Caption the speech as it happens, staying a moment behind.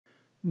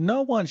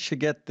No one should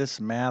get this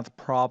math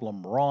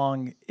problem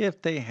wrong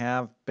if they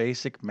have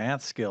basic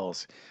math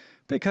skills,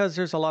 because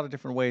there's a lot of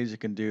different ways you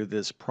can do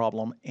this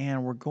problem,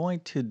 and we're going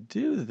to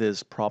do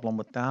this problem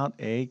without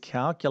a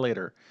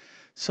calculator.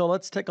 So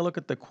let's take a look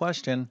at the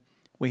question.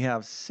 We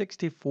have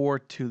 64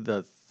 to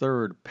the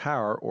third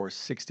power, or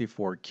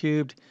 64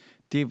 cubed,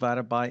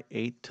 divided by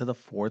 8 to the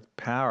fourth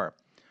power.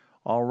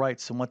 All right,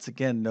 so once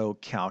again, no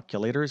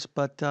calculators,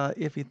 but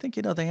if you think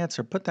you know the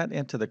answer, put that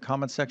into the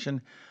comment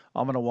section.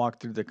 I'm going to walk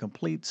through the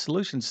complete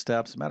solution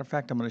steps. Matter of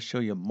fact, I'm going to show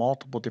you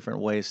multiple different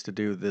ways to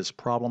do this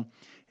problem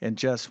in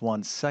just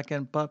 1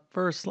 second. But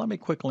first, let me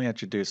quickly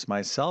introduce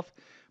myself.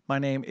 My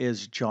name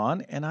is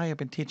John, and I have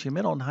been teaching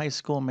middle and high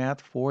school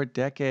math for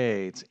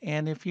decades.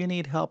 And if you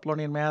need help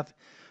learning math,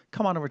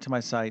 come on over to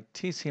my site,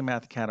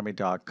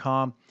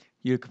 tcmathacademy.com.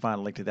 You can find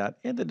a link to that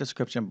in the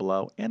description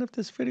below. And if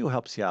this video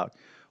helps you out,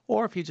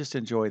 or if you just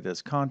enjoy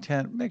this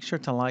content, make sure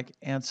to like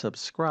and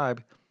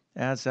subscribe,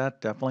 as that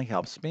definitely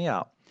helps me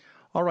out.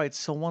 All right,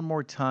 so one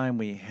more time,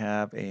 we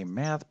have a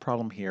math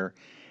problem here,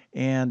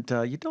 and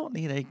you don't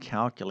need a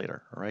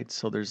calculator, all right?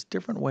 So there's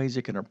different ways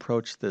you can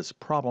approach this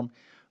problem.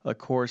 Of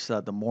course,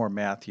 the more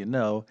math you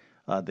know,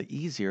 the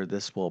easier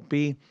this will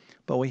be.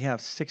 But we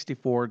have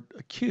 64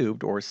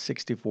 cubed, or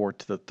 64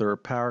 to the third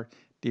power,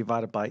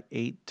 divided by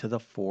 8 to the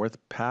fourth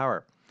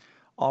power.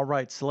 All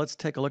right, so let's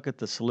take a look at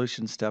the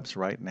solution steps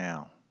right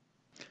now.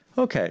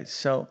 Okay,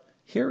 so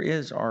here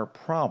is our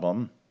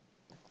problem.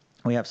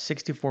 We have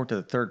 64 to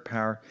the third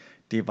power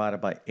divided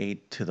by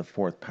 8 to the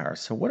fourth power.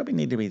 So what do we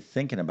need to be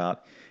thinking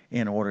about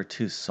in order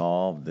to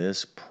solve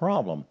this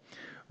problem?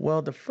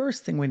 Well, the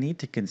first thing we need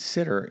to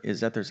consider is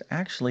that there's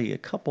actually a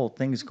couple of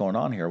things going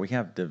on here. We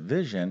have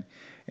division,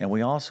 and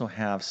we also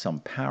have some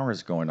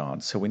powers going on.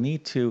 So we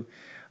need to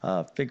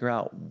figure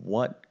out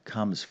what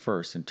comes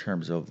first in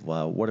terms of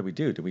what do we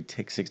do? Do we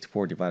take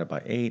 64 divided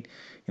by 8?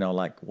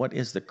 Like what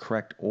is the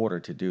correct order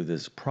to do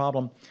this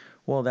problem?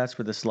 Well, that's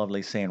where this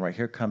lovely saying right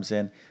here comes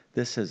in.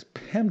 This is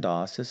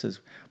PEMDAS. This is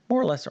more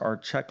or less our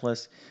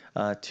checklist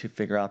to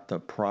figure out the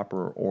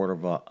proper order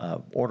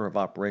of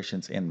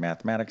operations in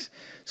mathematics.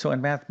 So in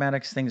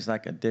mathematics, things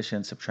like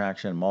addition,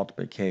 subtraction,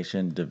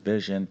 multiplication,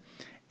 division,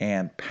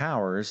 and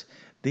powers,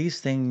 these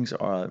things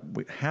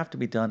have to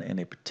be done in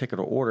a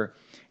particular order.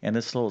 And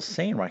this little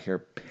saying right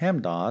here,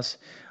 PEMDAS,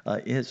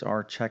 is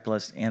our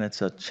checklist, and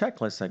it's a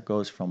checklist that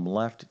goes from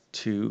left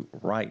to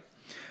right.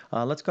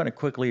 Let's go ahead and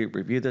quickly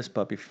review this,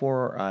 but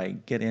before I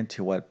get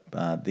into what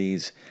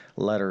these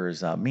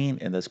letters mean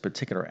in this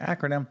particular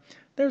acronym,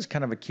 there's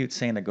kind of a cute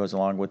saying that goes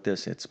along with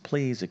this. It's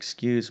please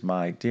excuse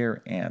my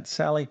dear Aunt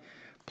Sally.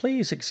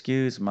 Please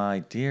excuse my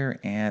dear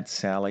Aunt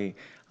Sally.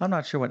 I'm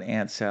not sure what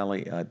Aunt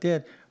Sally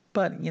did,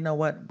 but you know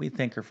what? We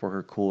thank her for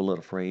her cool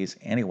little phrase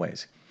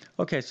anyways.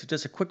 Okay, so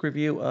just a quick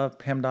review of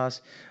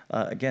PEMDAS.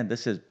 Again,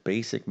 this is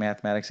basic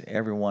mathematics.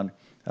 Everyone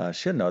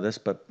should know this,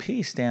 but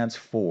P stands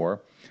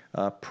for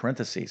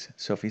parentheses.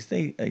 So if you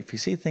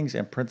see things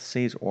in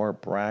parentheses or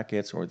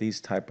brackets or these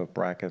type of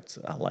brackets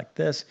like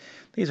this,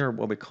 these are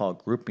what we call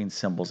grouping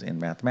symbols in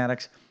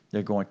mathematics.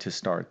 They're going to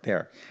start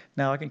there.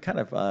 Now I can kind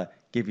of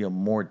give you a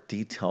more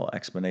detailed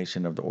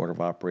explanation of the order of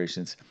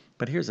operations,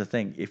 but here's the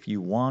thing. If you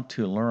want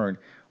to learn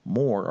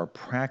more or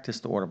practice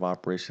the order of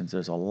operations,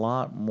 there's a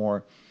lot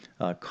more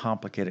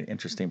complicated,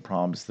 interesting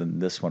problems than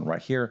this one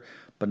right here,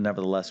 but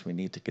nevertheless, we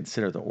need to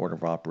consider the order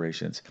of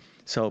operations.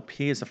 So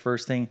P is the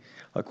first thing.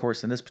 Of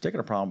course, in this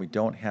particular problem, we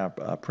don't have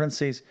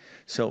parentheses,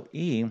 so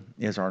E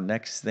is our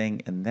next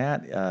thing, and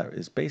that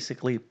is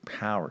basically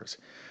powers.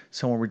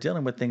 So when we're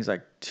dealing with things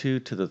like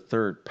 2 to the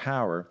third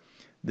power,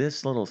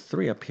 this little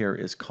 3 up here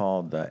is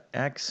called the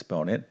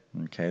exponent,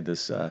 okay,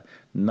 this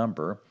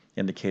number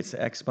indicates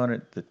the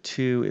exponent. The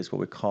 2 is what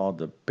we call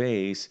the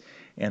base,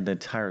 and the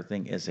entire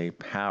thing is a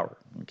power.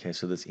 Okay,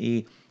 so this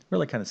E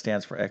really kind of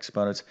stands for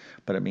exponents,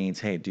 but it means,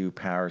 hey, do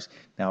powers.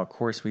 Now, of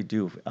course, we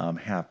do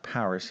have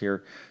powers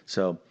here,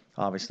 so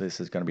obviously this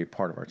is going to be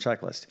part of our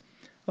checklist.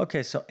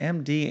 Okay, so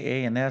M, D,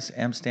 A, and S.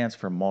 M stands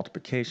for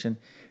multiplication,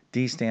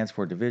 D stands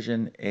for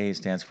division, A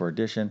stands for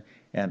addition,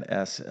 and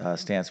S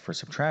stands for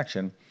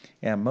subtraction.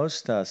 And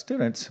most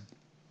students,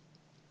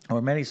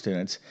 or many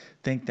students,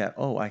 think that,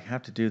 oh, I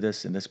have to do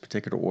this in this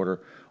particular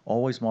order,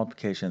 always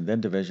multiplication,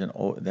 then division,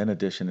 then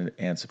addition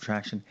and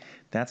subtraction.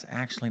 That's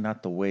actually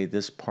not the way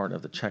this part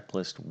of the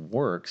checklist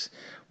works.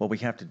 What we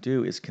have to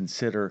do is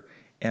consider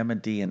M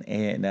and D and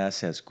A and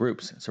S as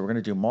groups. So we're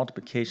going to do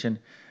multiplication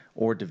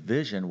or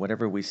division,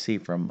 whatever we see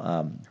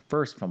from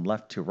first from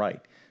left to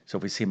right. So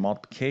if we see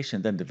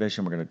multiplication, then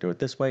division, we're going to do it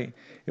this way.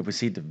 If we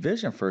see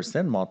division first,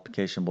 then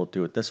multiplication, we'll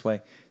do it this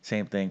way.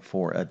 Same thing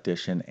for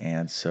addition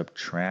and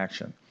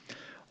subtraction.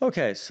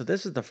 Okay, so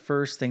this is the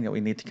first thing that we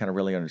need to kind of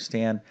really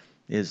understand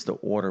is the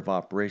order of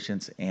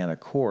operations and, of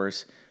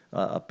course,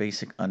 a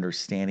basic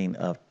understanding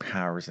of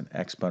powers and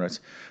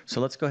exponents.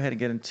 So let's go ahead and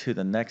get into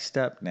the next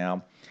step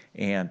now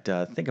and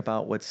think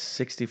about what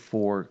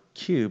 64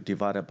 cubed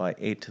divided by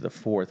 8 to the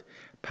fourth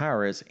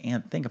power is,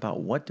 and think about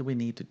what do we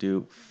need to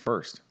do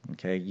first,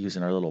 okay,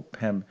 using our little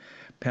PEMDAS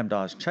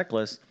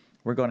checklist.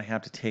 we're going to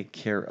have to take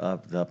care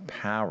of the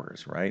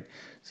powers, right?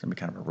 So let me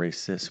kind of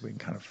erase this so we can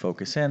kind of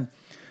focus in.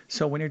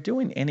 So when you're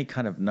doing any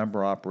kind of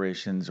number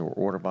operations or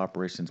order of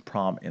operations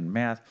problem in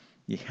math,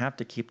 you have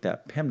to keep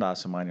that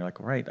PEMDAS in mind. You're like,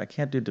 right, I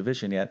can't do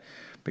division yet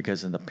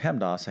because in the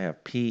PEMDAS I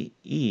have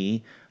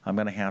PE. I'm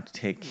going to have to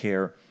take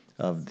care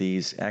of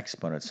these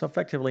exponents. So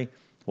effectively,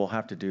 we'll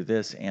have to do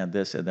this, and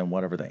then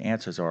whatever the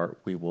answers are,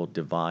 we will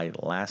divide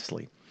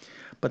lastly.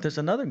 But there's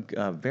another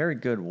very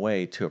good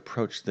way to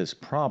approach this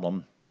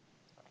problem,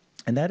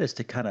 and that is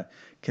to kind of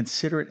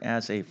consider it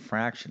as a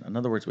fraction. In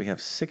other words, we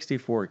have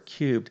 64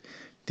 cubed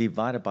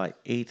divided by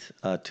 8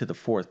 to the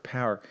 4th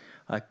power.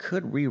 I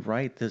could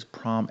rewrite this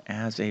problem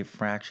as a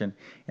fraction,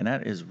 and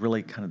that is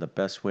really kind of the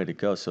best way to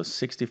go. So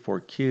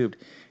 64 cubed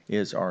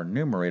is our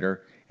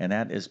numerator, and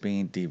that is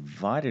being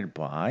divided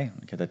by,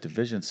 okay, that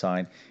division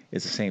sign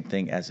is the same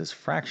thing as this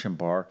fraction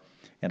bar.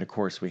 And of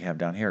course, we have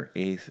down here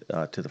 8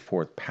 to the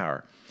 4th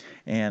power.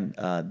 And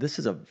this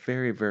is a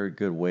very, very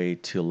good way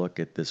to look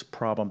at this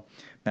problem.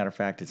 Matter of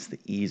fact, it's the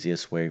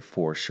easiest way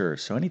for sure.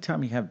 So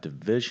anytime you have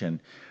division,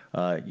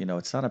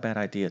 it's not a bad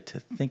idea to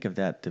think of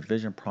that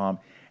division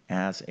problem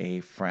as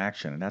a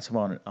fraction. And that's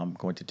what I'm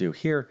going to do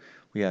here.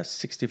 We have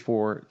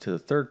 64 to the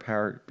 3rd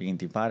power being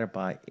divided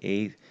by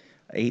 8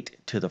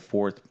 to the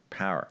 4th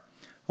power.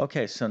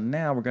 Okay, so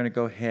now we're going to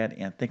go ahead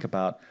and think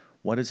about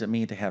what does it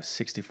mean to have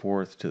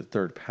 64 to the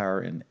 3rd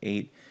power and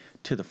 8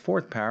 to the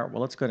 4th power.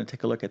 Well, let's go ahead and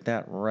take a look at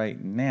that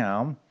right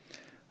now.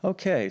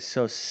 Okay,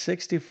 so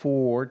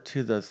 64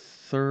 to the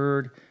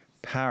 3rd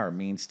power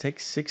means take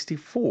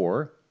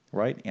 64,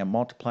 right, and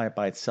multiply it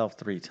by itself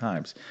 3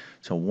 times.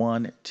 So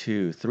 1,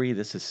 2, 3,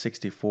 this is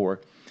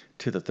 64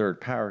 to the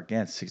 3rd power.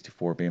 Again,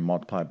 64 being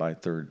multiplied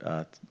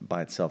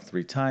by itself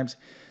 3 times.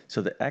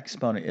 So the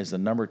exponent is the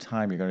number of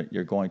times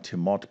you're going to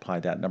multiply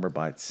that number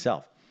by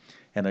itself.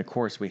 And of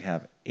course, we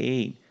have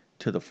 8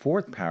 to the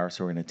 4th power,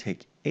 so we're going to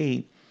take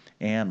 8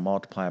 and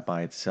multiply it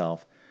by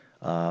itself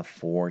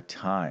 4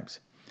 times.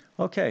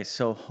 Okay,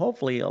 so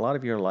hopefully a lot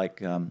of you are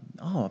like,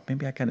 oh,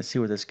 maybe I kind of see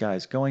where this guy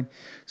is going.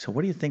 So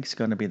what do you think is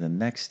going to be the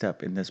next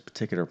step in this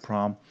particular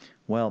problem?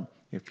 Well,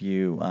 if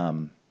you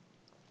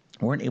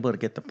weren't able to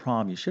get the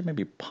problem, you should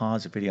maybe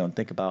pause the video and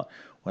think about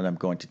what I'm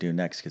going to do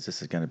next, because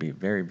this is going to be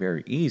very,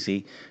 very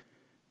easy.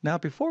 Now,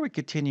 before we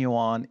continue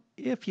on,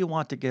 if you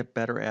want to get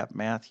better at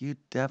math, you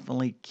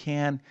definitely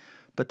can.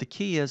 But the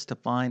key is to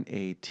find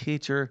a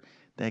teacher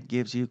that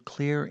gives you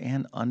clear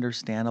and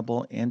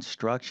understandable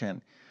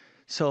instruction.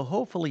 So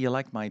hopefully you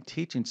like my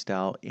teaching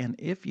style, and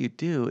if you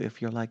do,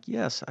 if you're like,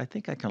 yes, I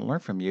think I can learn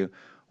from you,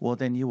 well,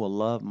 then you will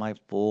love my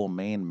full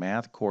main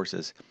math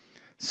courses.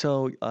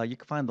 So you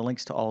can find the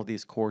links to all of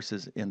these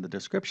courses in the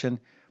description,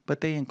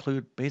 but they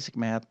include basic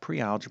math,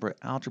 pre-algebra,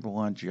 algebra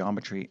 1,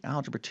 geometry,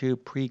 algebra 2,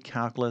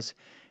 pre-calculus,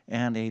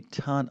 and a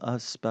ton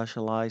of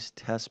specialized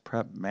test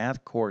prep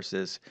math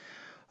courses.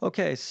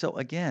 Okay, so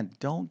again,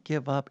 don't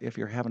give up if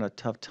you're having a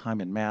tough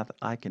time in math.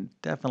 I can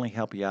definitely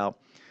help you out.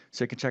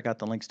 So you can check out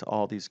the links to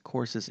all these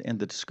courses in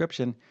the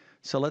description.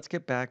 So let's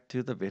get back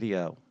to the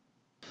video.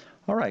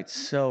 All right,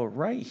 so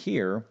right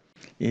here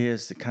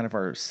is the kind of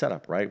our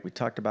setup, right? We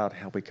talked about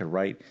how we could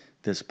write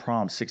this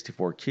problem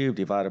 64 cubed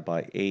divided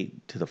by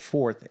 8 to the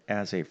 4th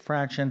as a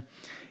fraction.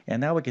 And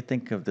now we could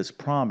think of this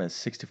problem as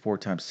 64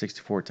 times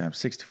 64 times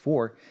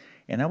 64.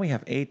 And now we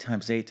have 8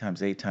 times 8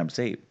 times 8 times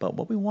 8. But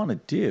what we want to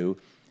do,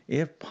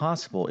 if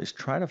possible, is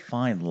try to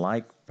find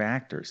like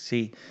factors.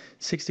 See,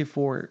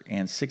 64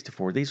 and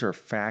 64, these are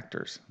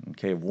factors,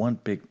 okay, one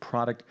big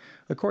product.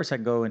 Of course, I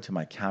can go into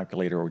my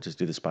calculator or just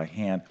do this by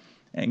hand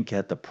and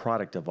get the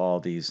product of all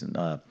these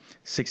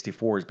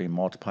 64s being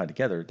multiplied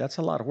together. That's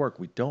a lot of work.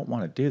 We don't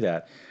want to do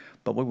that.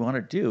 But what we want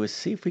to do is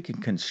see if we can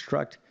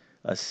construct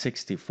a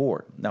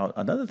 64. Now,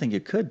 another thing you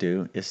could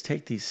do is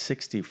take these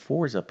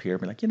 64s up here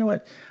and be like, you know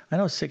what, I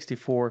know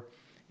 64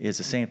 is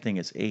the same thing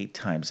as 8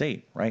 times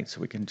 8, right?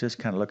 So we can just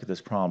kind of look at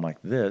this problem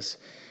like this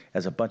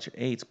as a bunch of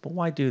 8s. But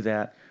why do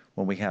that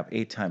when we have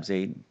 8 times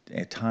 8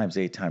 times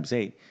 8 times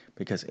 8?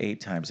 Because 8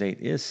 times 8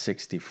 is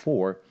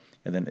 64,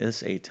 and then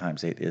this 8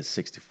 times 8 is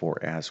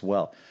 64 as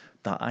well.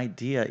 The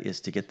idea is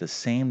to get the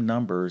same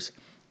numbers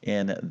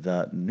in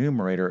the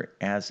numerator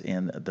as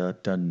in the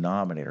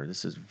denominator.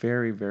 This is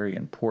very, very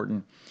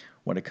important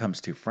when it comes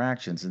to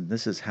fractions, and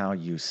this is how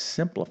you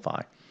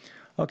simplify.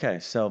 Okay,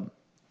 so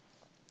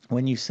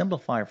when you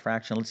simplify a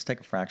fraction, let's take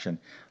a fraction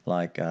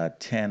like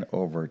 10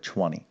 over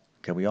 20.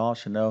 Okay, we all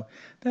should know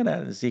that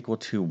that is equal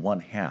to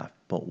 1/2.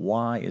 But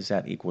why is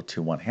that equal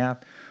to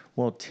 1/2?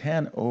 Well,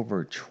 10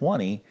 over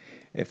 20,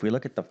 if we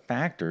look at the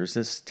factors,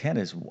 this 10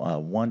 is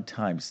 1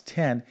 times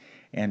 10,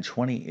 and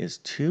 20 is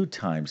 2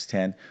 times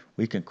 10.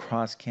 We can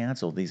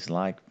cross-cancel these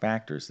like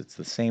factors. It's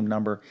the same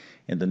number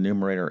in the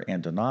numerator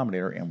and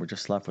denominator, and we're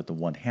just left with the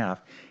 1/2,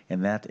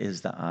 and that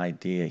is the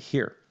idea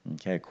here.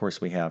 Okay, of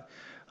course, we have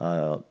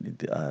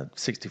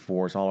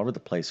 64s all over the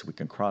place, so we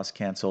can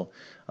cross-cancel.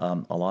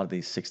 A lot of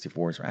these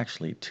 64s are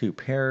actually 2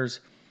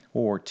 pairs,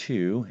 or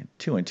 2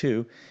 and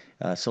 2.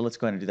 So let's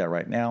go ahead and do that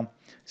right now.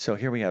 So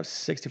here we have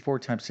 64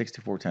 times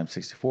 64 times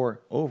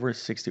 64 over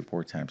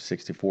 64 times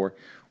 64.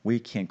 We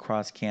can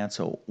cross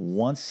cancel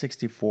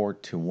 164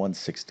 to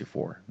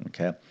 164,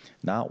 okay?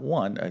 Not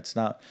 1, it's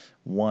not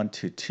 1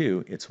 to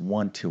 2, it's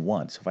 1 to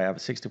 1. So if I have a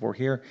 64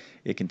 here,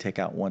 it can take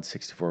out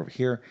 164 over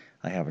here.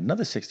 I have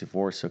another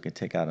 64, so it can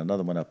take out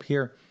another one up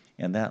here.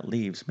 And that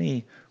leaves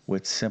me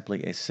with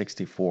simply a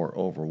 64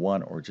 over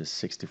 1, or just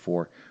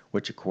 64,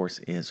 which of course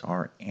is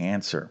our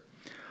answer.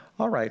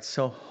 All right,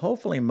 so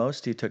hopefully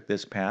most of you took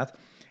this path.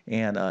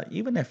 And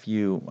even if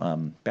you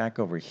back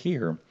over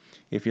here,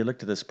 if you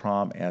looked at this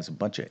problem as a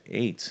bunch of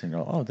 8s, and you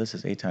know, oh, this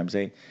is 8 times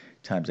 8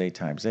 times 8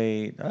 times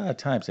 8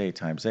 times 8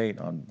 times 8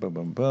 on boom,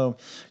 boom, boom.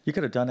 You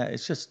could have done that.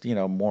 It's just, you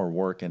know, more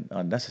work and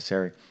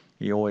unnecessary.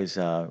 You always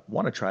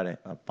want to try to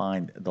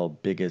find the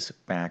biggest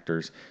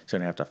factors so you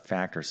don't have to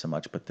factor so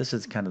much. But this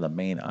is kind of the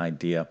main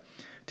idea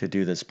to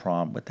do this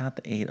problem without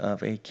the aid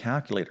of a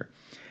calculator.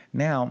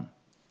 Now,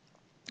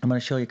 I'm going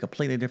to show you a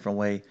completely different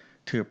way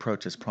to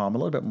approach this problem, a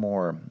little bit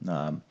more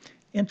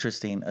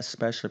interesting,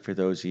 especially for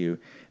those of you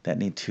that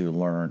need to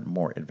learn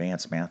more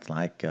advanced math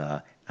like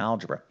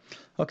algebra.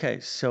 Okay,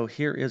 so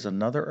here is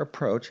another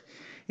approach,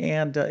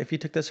 and if you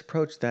took this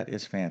approach, that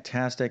is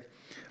fantastic.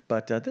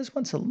 But this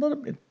one's a little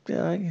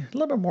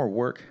bit more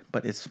work,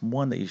 but it's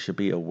one that you should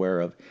be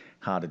aware of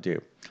how to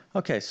do.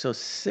 Okay, so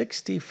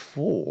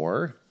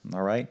 64,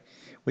 all right,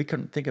 we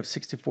can think of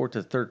 64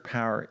 to the third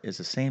power is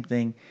the same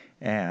thing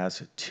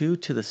as 2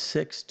 to the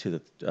 6th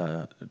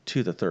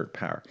to the third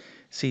power.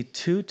 See,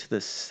 2 to the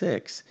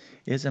 6th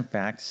is in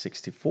fact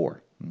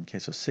 64. Okay,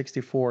 so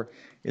 64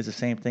 is the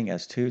same thing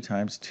as 2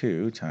 times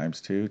 2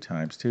 times 2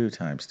 times 2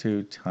 times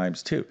 2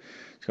 times 2.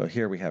 So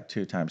here we have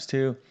 2 times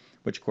 2,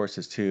 which of course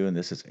is 2, and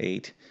this is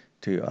 8.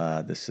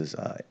 This is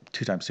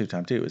 2 times 2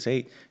 times 2 is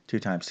 8. 2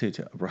 times 2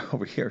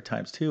 over here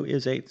times 2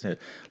 is 8. It's a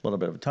little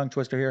bit of a tongue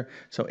twister here.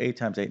 So 8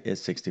 times 8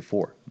 is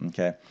 64.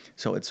 Okay,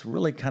 so it's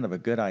really kind of a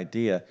good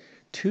idea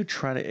to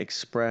try to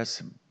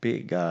express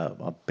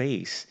a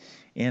base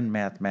in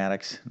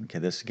mathematics. Okay,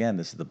 this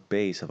is the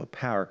base of a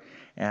power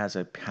as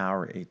a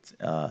power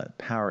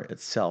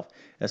itself,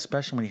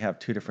 especially when you have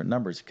two different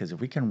numbers, because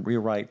if we can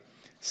rewrite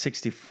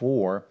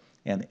 64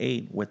 and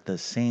 8 with the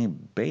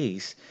same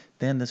base,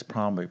 then this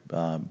problem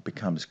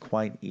becomes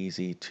quite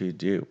easy to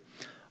do.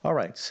 All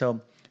right, so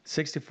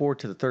 64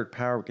 to the third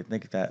power, we can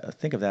think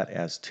of that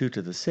as 2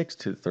 to the 6th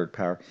to the third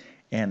power,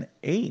 and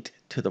 8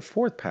 to the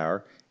fourth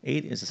power.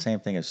 8 is the same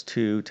thing as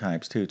 2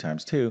 times 2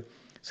 times 2,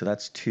 so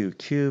that's 2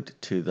 cubed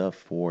to the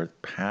fourth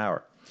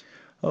power.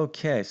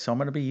 Okay, so I'm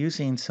going to be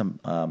using some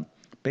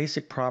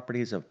basic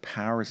properties of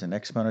powers and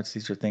exponents.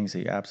 These are things that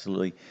you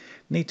absolutely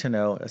need to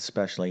know,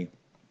 especially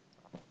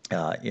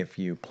if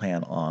you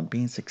plan on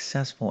being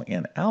successful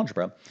in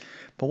algebra.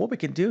 But what we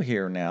can do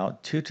here now,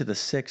 2 to the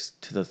 6th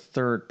to the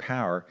third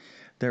power,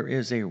 there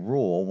is a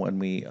rule when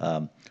we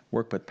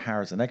work with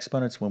powers and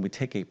exponents. When we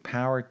take a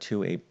power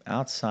to an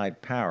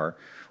outside power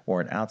or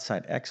an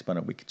outside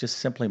exponent, we can just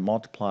simply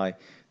multiply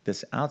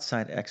this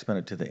outside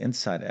exponent to the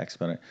inside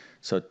exponent.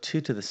 So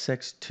 2 to the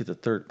 6th to the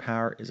third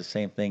power is the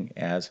same thing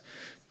as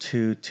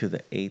 2 to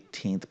the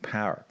 18th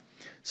power.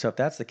 So if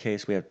that's the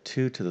case, we have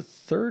 2 to the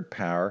third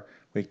power.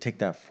 We take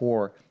that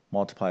 4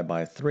 multiplied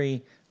by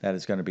 3. That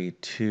is going to be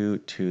 2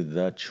 to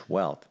the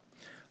 12th.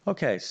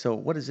 Okay, so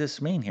what does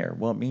this mean here?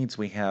 Well, it means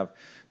we have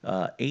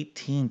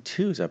 18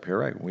 2's up here,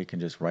 right? We can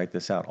just write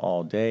this out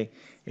all day.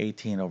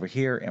 18 over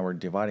here, and we're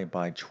dividing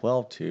by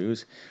 12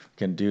 2's.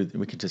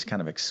 We can just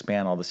kind of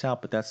expand all this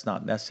out, but that's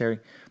not necessary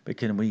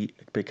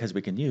because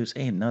we can use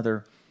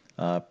another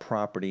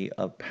property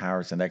of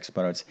powers and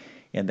exponents,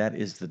 and that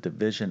is the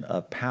division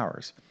of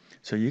powers.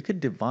 So you could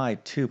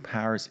divide two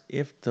powers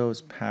if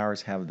those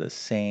powers have the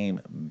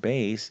same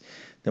base.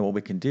 Then what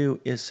we can do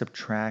is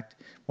subtract.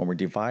 When we're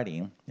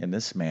dividing in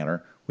this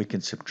manner, we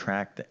can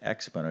subtract the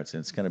exponents,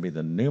 and it's going to be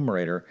the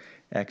numerator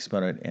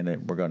exponent, and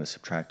then we're going to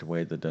subtract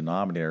away the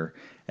denominator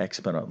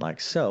exponent like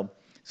so.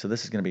 So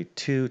this is going to be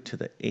 2 to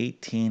the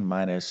 18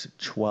 minus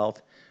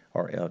 12th,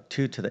 or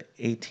 2 to the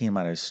 18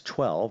 minus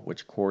 12,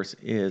 which of course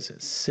is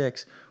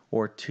 6,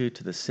 or 2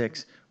 to the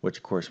 6th, which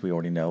of course we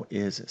already know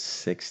is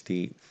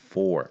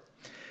 64.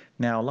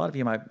 Now, a lot of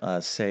you might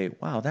say,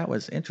 wow, that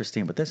was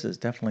interesting, but this is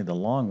definitely the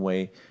long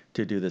way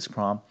to do this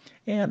problem,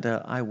 and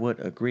I would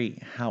agree.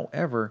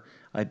 However,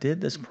 I did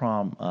this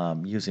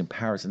problem using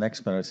powers and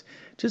exponents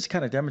just to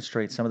kind of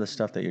demonstrate some of the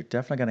stuff that you're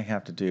definitely going to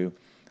have to do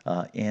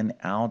in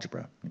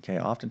algebra. Okay,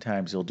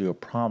 oftentimes you'll do a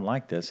problem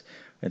like this,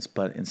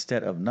 but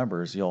instead of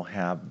numbers, you'll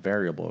have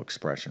variable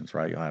expressions,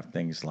 right? You'll have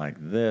things like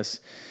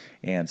this,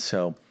 and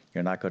so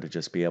you're not going to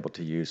just be able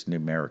to use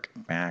numeric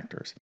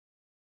factors.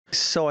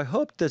 So I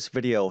hope this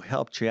video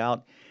helped you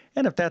out,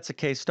 and if that's the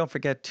case, don't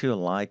forget to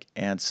like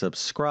and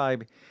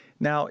subscribe.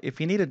 Now, if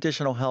you need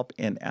additional help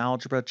in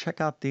algebra,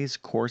 check out these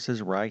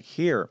courses right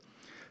here.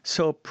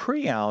 So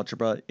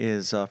pre-algebra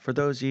is for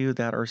those of you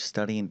that are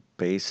studying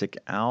basic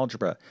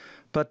algebra.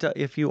 But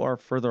if you are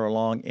further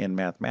along in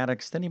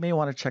mathematics, then you may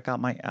want to check out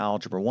my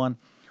Algebra 1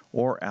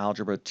 or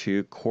Algebra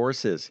 2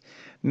 courses.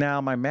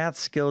 Now, my Math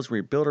Skills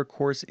Rebuilder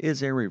course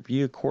is a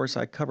review course.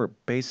 I cover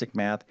basic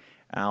math,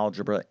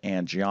 algebra,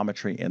 and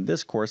geometry in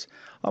this course.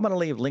 I'm going to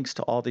leave links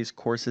to all these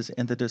courses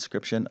in the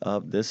description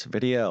of this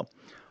video.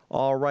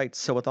 All right,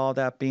 so with all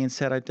that being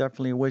said, I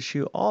definitely wish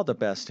you all the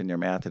best in your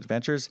math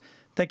adventures.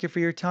 Thank you for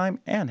your time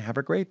and have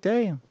a great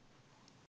day.